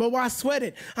me, but why sweat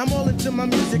it? I'm all into my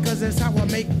music cause that's how I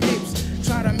make tapes.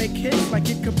 Try to make hits like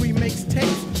Kid Capri makes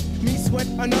tapes. Me sweat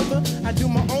another, I do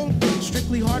my own thing.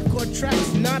 Strictly hardcore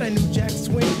tracks, not a new jack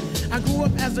swing. I grew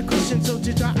up as a Christian, so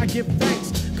to God I give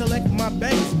thanks. Collect my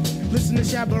banks, listen to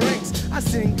Shabba Ranks. I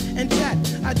sing and chat,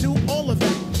 I do all of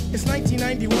that. It's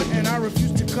 1991 and I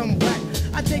refuse to come back.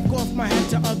 I take off my hat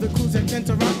to other crews that tend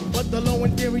to rock, but the low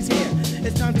end theory's here.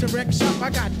 It's time to wreck shop. I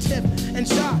got tip and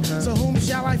shot, so whom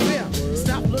shall I fear?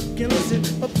 Stop, look, and listen,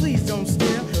 but please don't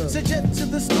stare. Suggest to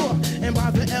the store and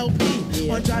buy the LP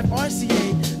on Drive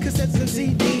RCA, cassettes and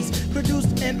CDs,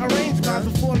 produced and arranged by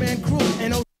the four-man crew.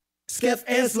 And Skeff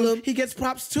Anselm, he gets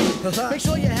props too. Make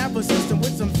sure you have a system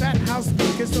with some fat house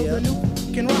speakers so the new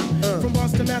can rock from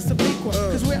Boston, Massapequa.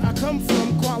 Cause where I come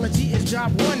from, quality is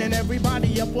job one, and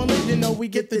everybody up on it, you know we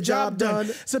get the job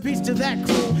done. So peace to that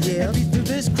crew, and peace to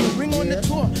this crew. Bring on the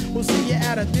tour, we'll see you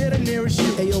at a theater nearest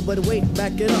you. Hey yo, but wait,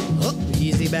 back it up.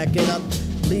 Easy, back it up.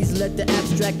 Please let the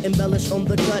abstract embellish on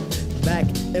the cut. Back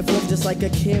and forth just like a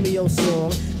cameo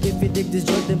song. If you dig this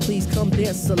joint, then please come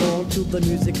dance along to the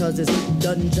music, cause it's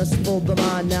done just for the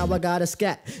mind. Now I gotta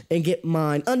scat and get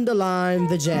mine. Underline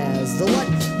the jazz. The what?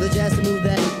 The jazz to move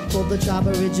that for the tribe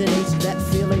originates. That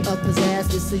feeling of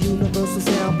pizzazz. It's a universal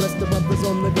sound. Bless the brothers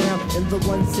on the ground and the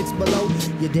 1-6 below.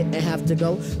 You didn't have to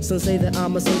go. Some say that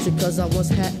I'm a soldier cause I once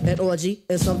had an orgy.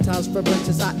 And sometimes for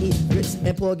breakfast I eat grits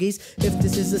and porgies. If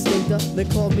this is a stinker, then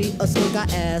call me a skunk, I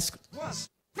ask.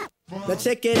 Now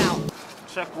check it out.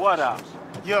 Check what out?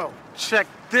 Yo, check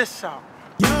this out.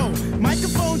 Yo,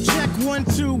 microphone check 1,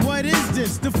 2, what is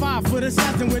this? The 5-foot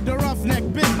assassin with the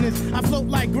roughneck business. I float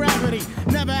like gravity,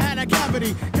 never had a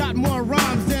cavity. Got more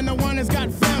rhymes than the one that's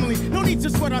got family. No need to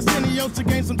sweat Arsenio to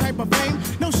gain some type of fame.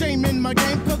 No shame in my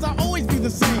game, cause I always be the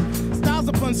same. Styles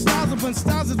upon styles upon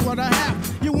styles is what I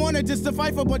have. You wanted just to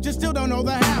fight for, but you still don't know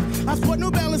the half. I sport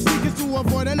New Balance sneakers to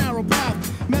avoid a narrow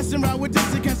path. Messing around with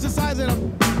this against the size of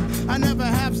the... I never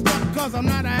have step, cause I'm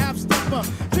not a half-stepper.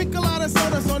 Drink a lot of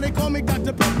soda, so they call me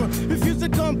Dr. Pepper. Refuse to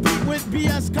compete with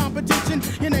BS competition.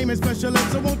 Your name is Special Ed,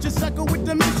 so won't you suckle with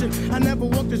the mission? I never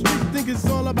walk the street, think it's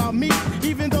all about me.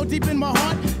 Even though deep in my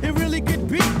heart, it really could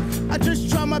be. I just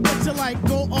try my best to like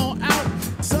go all out.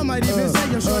 Some might even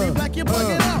say you're shorty black, you plug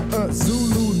it out.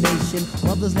 Zulu Nation,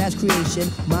 mother's last creation.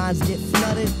 Minds get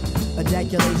flooded,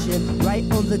 ejaculation. Right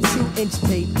on the 2-inch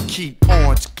tape. Keep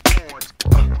on.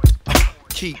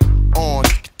 Keep on,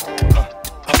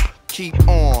 keep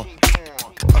on,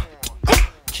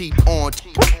 keep on, keep on,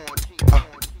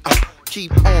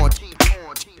 keep on,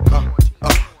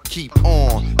 keep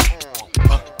on,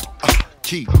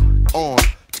 keep.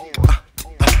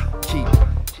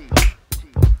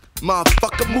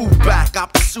 Motherfucker, move back. I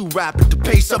pursue rap at the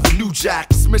pace of a new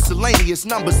jack. It's miscellaneous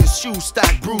numbers and shoes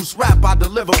stack. Bruise rap I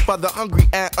deliver for the hungry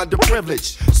and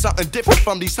underprivileged. Something different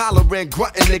from these hollering,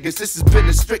 grunting niggas. This is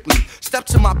business strictly. Step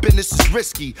to my business is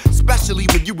risky, especially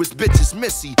when you was bitches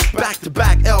missy. Back to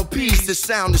back LPs that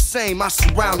sound the same. I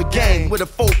surround the game with a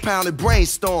 4-pounded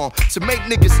brainstorm to make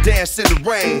niggas dance in the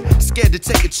rain. Scared to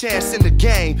take a chance in the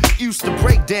game. Used to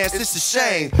break dance, it's a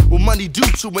shame. What money do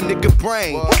to a nigga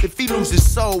brain? If he lose his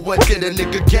soul, what did a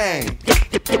nigga gain? Do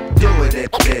it,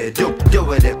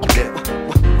 do it.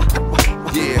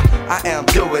 Yeah, I am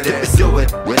doing it, do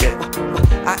it with it.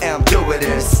 I am doing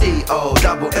it,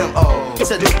 C-O-double-M-O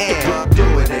to the end.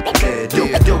 Doing it,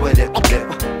 doing it.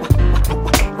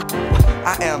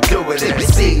 I am doing it,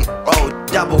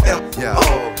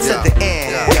 C-O-double-M-O to the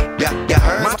end. You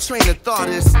heard? My train of thought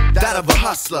is that of a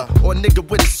hustler or a nigga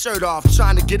with his shirt off,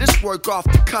 trying to get his work off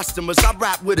to customers. I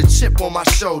rap with a chip on my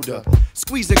shoulder,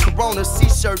 squeezing Corona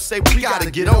C-shirts, say we gotta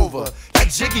get over. That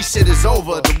jiggy shit is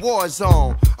over, the war is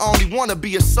on. I only wanna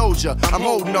be a soldier, I'm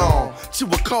holding on to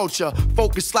a culture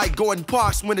focused like Gordon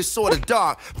Parks when it's sorta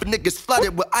dark. For niggas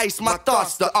flooded with ice, my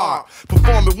thoughts the art.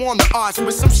 Performing warm the arts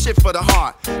with some shit for the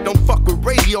heart. Don't fuck with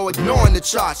radio, ignoring the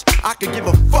charts. I could give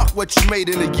a fuck what you made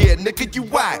in a year, nigga, you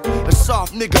whack. A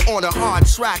soft nigga on a hard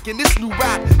track. In this new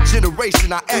rap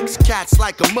generation, I X cats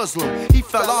like a Muslim. He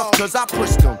fell off cause I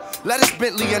pushed him. Let his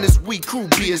Bentley and his weak crew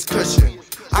be his cushion.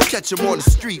 I catch him on the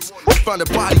streets in front of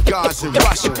bodyguards in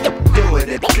Russia. Doing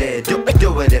it,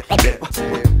 doing it.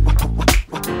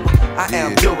 I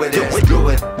am doing it, do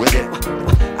it with it.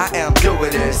 I am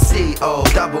doing it,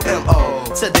 C-O-double-M-O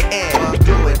to the end.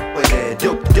 Do it with it,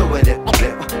 doing it.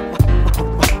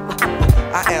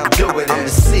 I am doing it,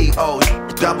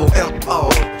 C-O-double-M-O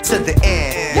to the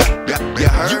end. You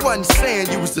heard? You wasn't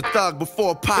saying you was a thug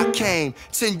before Pac came.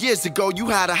 10 years ago, you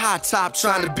had a high top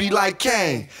trying to be like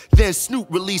Kane. Then Snoop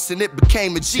released and it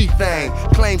became a G thing.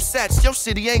 Claim sets, your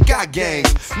city ain't got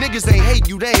gangs. Niggas ain't hate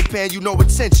you, they ain't paying you no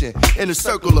attention. In a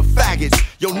circle of faggots,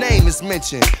 your name is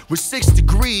mentioned. With 6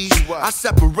 degrees, I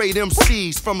separate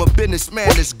MCs from a businessman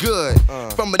that's good.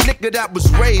 From a nigga that was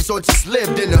raised or just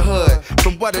lived in the hood.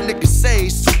 From what a nigga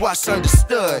says to what's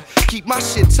understood. Keep my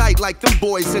shit tight like them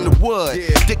boys in the wood.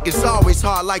 Dick is always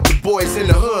hard like the boys in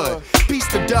the hood. Peace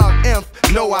to Doug Imp,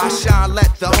 know I shine,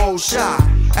 let the whole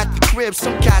shine. At the crib,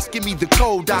 some cats give me the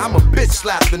cold eye. I'm a bitch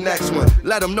slap the next one.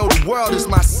 Let them know the world is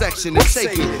my section. And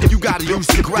take it, you gotta use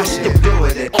aggression.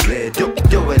 Doing it,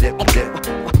 doing it.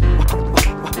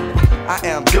 I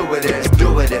am doing it,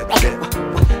 doing it.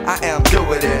 I am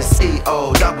doing it,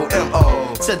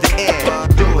 C-O-double-M-O to the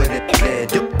end. Doing it,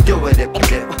 doing it.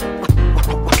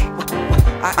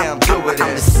 I am doing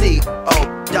it,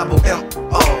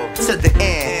 C-O-double-M-O to the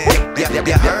end. You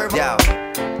heard? Yo.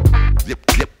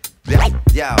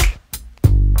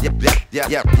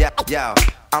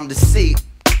 I'm the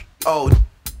C-O-double-M.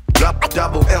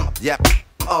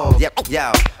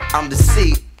 Yo. I'm the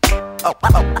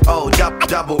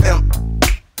C-O-double-M.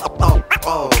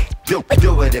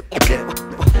 Doing it.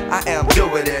 I am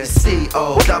doing it,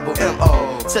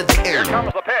 C-O-double-M-O to the end. Here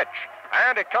comes the pitch,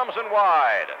 and it comes in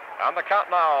wide. And the count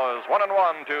now is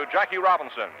 1-1 to Jackie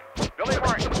Robinson. Billy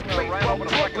Martin ran over to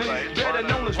second base.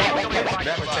 Never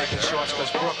taking shorts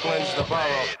cause Brooklyn's the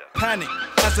borough. Panic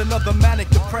as another manic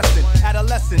depressant.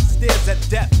 Adolescent stares at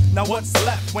death. Now what's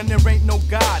left when there ain't no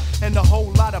God and a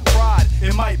whole lot of pride?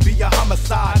 It might be a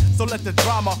homicide, so let the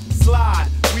drama slide.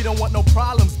 We don't want no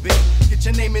problems, B. Get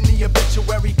your name in the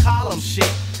obituary column, shit.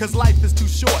 Cause life is too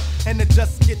short and it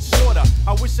just gets shorter.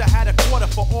 I wish I had a quarter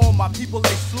for all my people they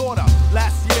slaughter.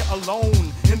 Last year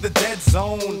alone in the dead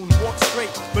zone. Walk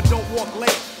straight, but don't walk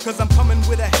late. Cause I'm coming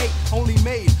with a hate only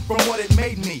made from what it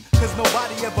made me. Cause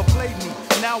nobody ever played me.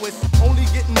 Now it's only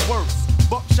getting worse.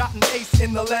 Buckshot and ace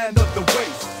in the land of the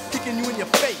waste. Kicking you in your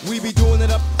face. We be doing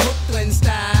it up Brooklyn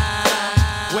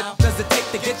style. What does it take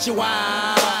to get you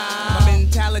out? My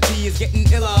mentality is getting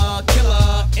iller.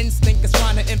 Killer instinct is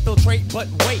trying to infiltrate, but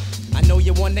wait. I know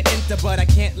you want to enter, but I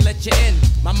can't let you in.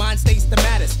 My mind stays the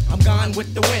maddest. I'm gone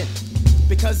with the wind.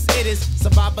 Because it is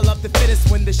survival of the fittest.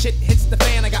 When the shit hits the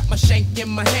fan, I got my shank in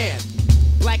my hand.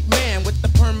 Black man with the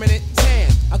permanent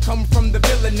tan. I come from the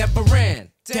villain, never ran.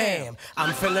 Damn,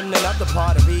 I'm feeling another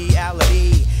part of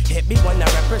reality. Hit me when I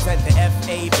represent the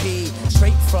FAP.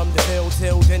 Straight from the field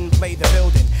till then play the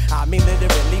building. I mean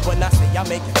literally when I say I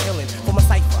make a killing for my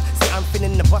cipher. See, I'm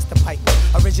finna the Buster Piper.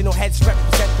 Original heads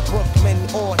represent the Brooklyn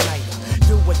all-nighter.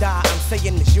 Do or die, I'm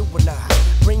saying it's you and I.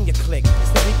 Bring your click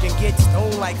so we can get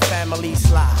stoned like family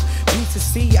sly.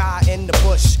 B2CI in the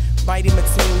bush. Mighty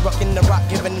Mateen rocking the rock,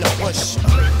 giving the push.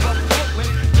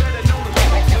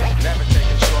 Never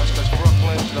taking shorts cause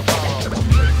Brooklyn's the borough.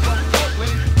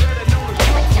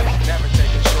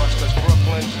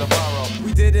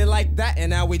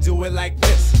 do it like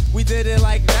this. We did it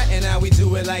like that, and now we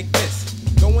do it like this.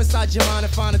 Go inside your mind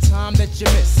and find a time that you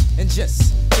miss, and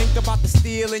just think about the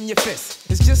steel in your fist.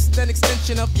 It's just an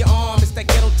extension of your arm. It's that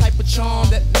ghetto type of charm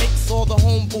that makes all the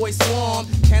homeboys swarm.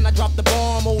 Can I drop the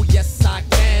bomb? Oh yes I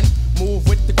can. Move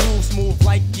with the groove, smooth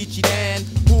like Geechee Dan.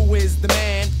 Who is the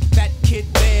man? That kid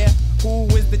there. Who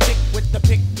is the chick with the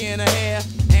pick in her hair?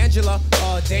 Angela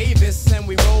Davis, and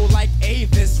we roll like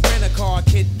Avis. Rent a car,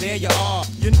 kid, there you are.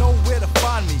 You know where to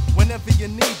find me whenever you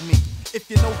need me. If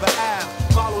you know the app,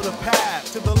 follow the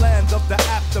path to the land of the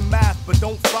aftermath, but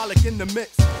don't frolic in the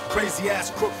mix. Crazy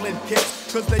ass Brooklyn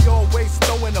kids, cause they always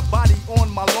throwing a body on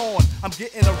my lawn. I'm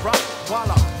getting a rock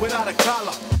voila without a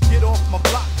collar. Get off my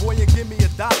block, boy, and give me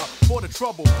 $1 for the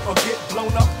trouble, or get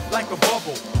blown up like a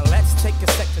bubble. Now let's take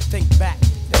a sec to think back.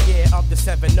 The year of the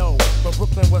 7-0, but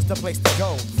Brooklyn was the place to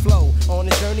go. Flow on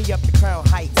the journey up the Crown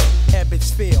Heights.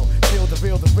 Ebbets feel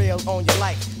the real on your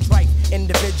life. Trite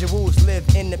individuals live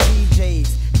in the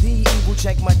PJs. The evil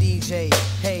check my DJ.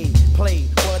 Hey, play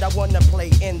what I wanna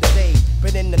play in the day,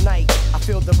 but in the night I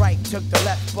feel the right. Took the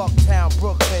left, Bucktown,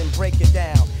 Brooklyn, break it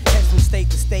down. Head from state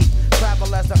to state,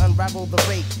 travel as I unravel the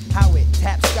rate. How it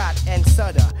taps Scott and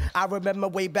Sutter. I remember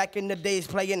way back in the days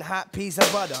playing hot peas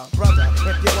and butter. Brother,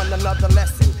 if you want another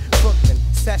lesson, Brooklyn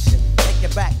session, take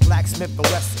it back, Blacksmith and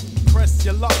Wesson. Press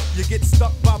your luck, you get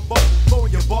stuck by buck for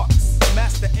your bucks.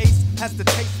 Master Ace has the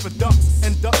taste for ducks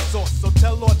and duck sauce, so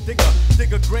tell Lord Digger,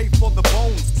 dig a grave for the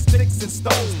bones, sticks and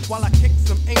stones, while I kick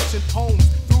some ancient poems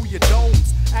through your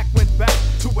domes. Act went back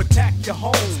to attack your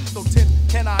home. So Tip,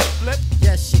 can I flip?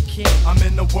 Yes, you can. I'm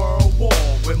in the world war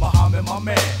with Muhammad, my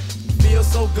man. Feels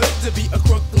so good to be a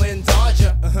Crooklyn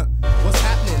Dodger. What's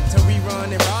happening to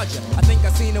Rerun and Roger? I think I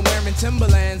seen him wearing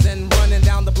Timberlands and running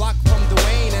down the block from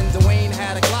Dwayne, and Dwayne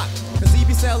had a Glock. Cause he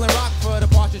be selling rock for the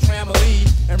Partridge Family,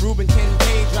 and Ruben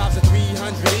Kincaid drives a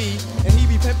 300E, and he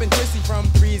be pimping Chrissy from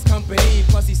Three's Company.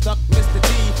 Plus he stuck Mr.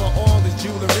 T for all his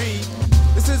jewelry.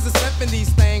 This is the 70s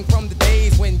thing from the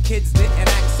days when kids didn't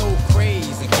act so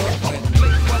crazy. Brooklyn.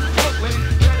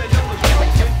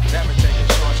 Never taking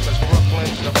shorts, cause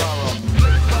Brooklyn's the borough.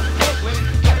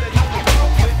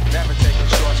 Never taking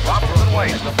shorts, cause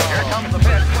Brooklyn's the borough. Here comes the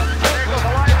pitch. There goes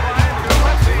the lifeline to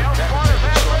left field. Never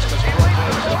taking shorts, cause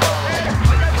Brooklyn's the borough.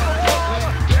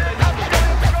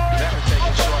 Never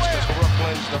taking shorts, cause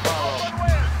Brooklyn's the borough.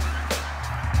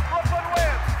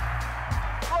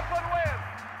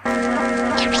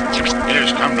 It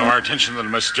has come to our attention that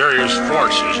a mysterious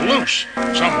force is loose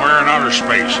somewhere in outer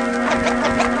space.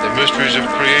 The mysteries of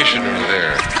creation are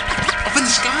there. Up in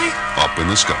the sky? Up in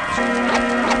the sky.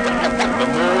 The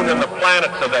moon and the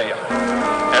planets are there,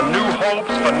 and new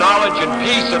hopes for knowledge and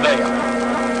peace are there.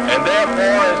 And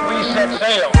therefore, as we set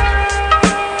sail,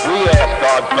 we ask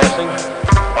God's blessing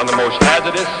on the most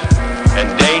hazardous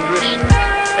and dangerous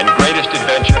and greatest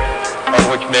adventure on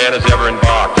which man has ever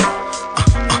embarked.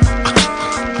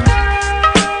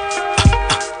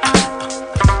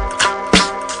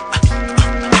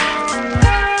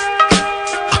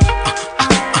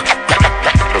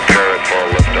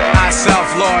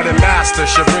 Lord and master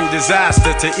shall bring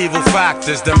disaster to evil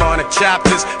factors. Demonic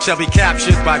chapters shall be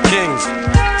captured by kings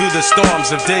through the storms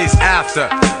of days after,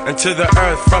 and to the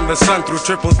earth from the sun through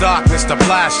triple darkness to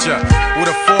blast ya with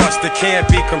a force that can't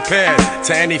be compared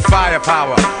to any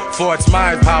firepower, for its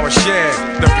mind power shared.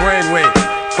 The brainwave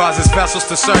causes vessels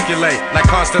to circulate like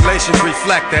constellations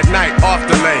reflect at night off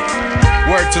the lake.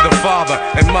 Word to the Father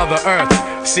and Mother Earth,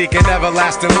 seeking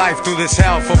everlasting life through this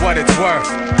hell for what it's worth.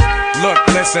 Look,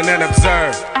 listen, and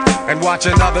observe, and watch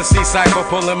another sea cycle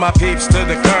pulling my peeps to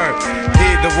the curb.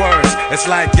 Heed the words, it's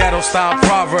like ghetto-style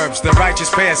proverbs. The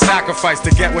righteous pay a sacrifice to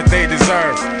get what they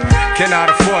deserve. Cannot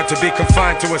afford to be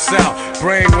confined to a cell.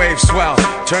 Brainwaves swell,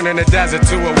 turning the desert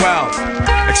to a well.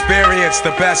 Experience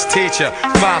the best teacher.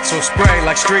 Thoughts will spray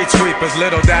like street sweepers.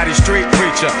 Little daddy street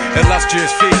preacher,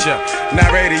 illustrious feature.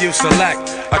 Narrator you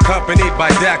select, accompanied by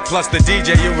deck, plus the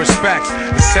DJ you respect.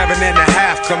 The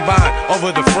 7.5 combined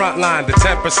over the front line. The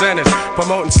 10%ers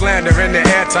promoting slander in their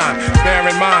airtime. Bear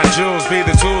in mind, jewels be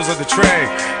the tools of the trade.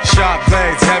 Sharp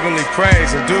blades, heavenly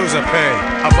praise, and dues are paid.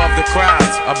 Above the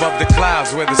crowds, above the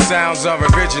clouds, where the sounds are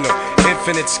original.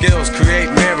 Infinite skills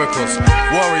create miracles.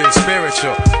 Warrior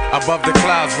spiritual, above the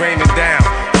clouds raining down,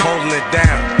 holding it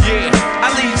down. Yeah, I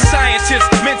leave scientists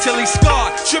mentally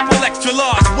scarred. Triple extra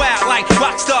large, wild like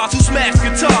rock stars who smash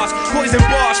guitars. Poison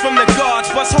bars from the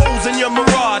guards, bust holes in your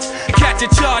mirage. Catch a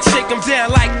charge, shake them down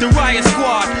like the riot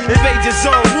squad. Invade your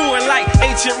zone, ruin like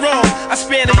ancient Rome. I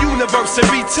span the universe and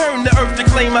return to earth to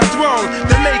claim my throne.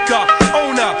 The maker,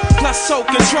 owner governor, plus soul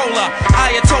controller.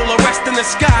 Ayatollah rest in the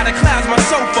sky, the clouds my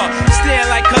sofa. Stand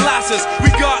like Colossus,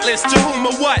 regardless to whom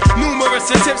or what. Numerous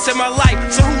attempts in my life,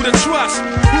 so who to trust?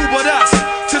 Who but us?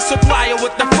 To supply her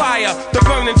with the fire, the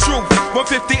burning truth.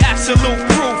 150 absolute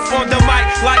proof on the mic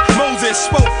like Moses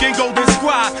spoke in Golden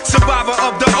Squad. Survivor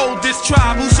of the oldest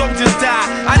tribe whose soldiers died.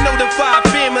 I know the 5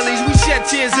 families, we shed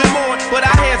tears and mourn, but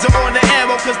our hands are on the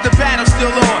ammo cause the battle's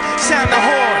still on. Sound the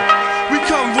horn. We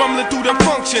come rumbling through the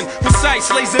function. Precise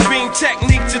laser beam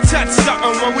technique to touch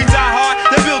something. When we die hard,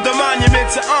 they build a monument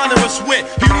to honor us with.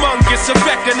 Humongous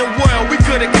effect in the world, we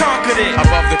could have conquered it.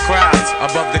 Above the crowds,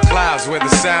 above the clouds, where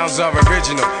the sounds are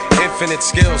original. Infinite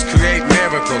skills create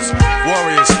miracles.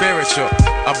 Warrior spiritual.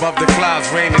 Above the clouds,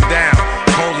 raining down,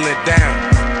 holding it down.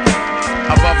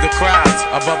 Above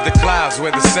the clouds,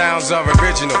 where the sounds are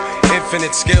original.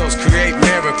 Infinite skills create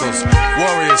miracles.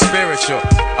 Warrior spiritual.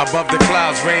 Above the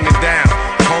clouds, raining down,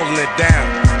 holding it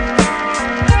down.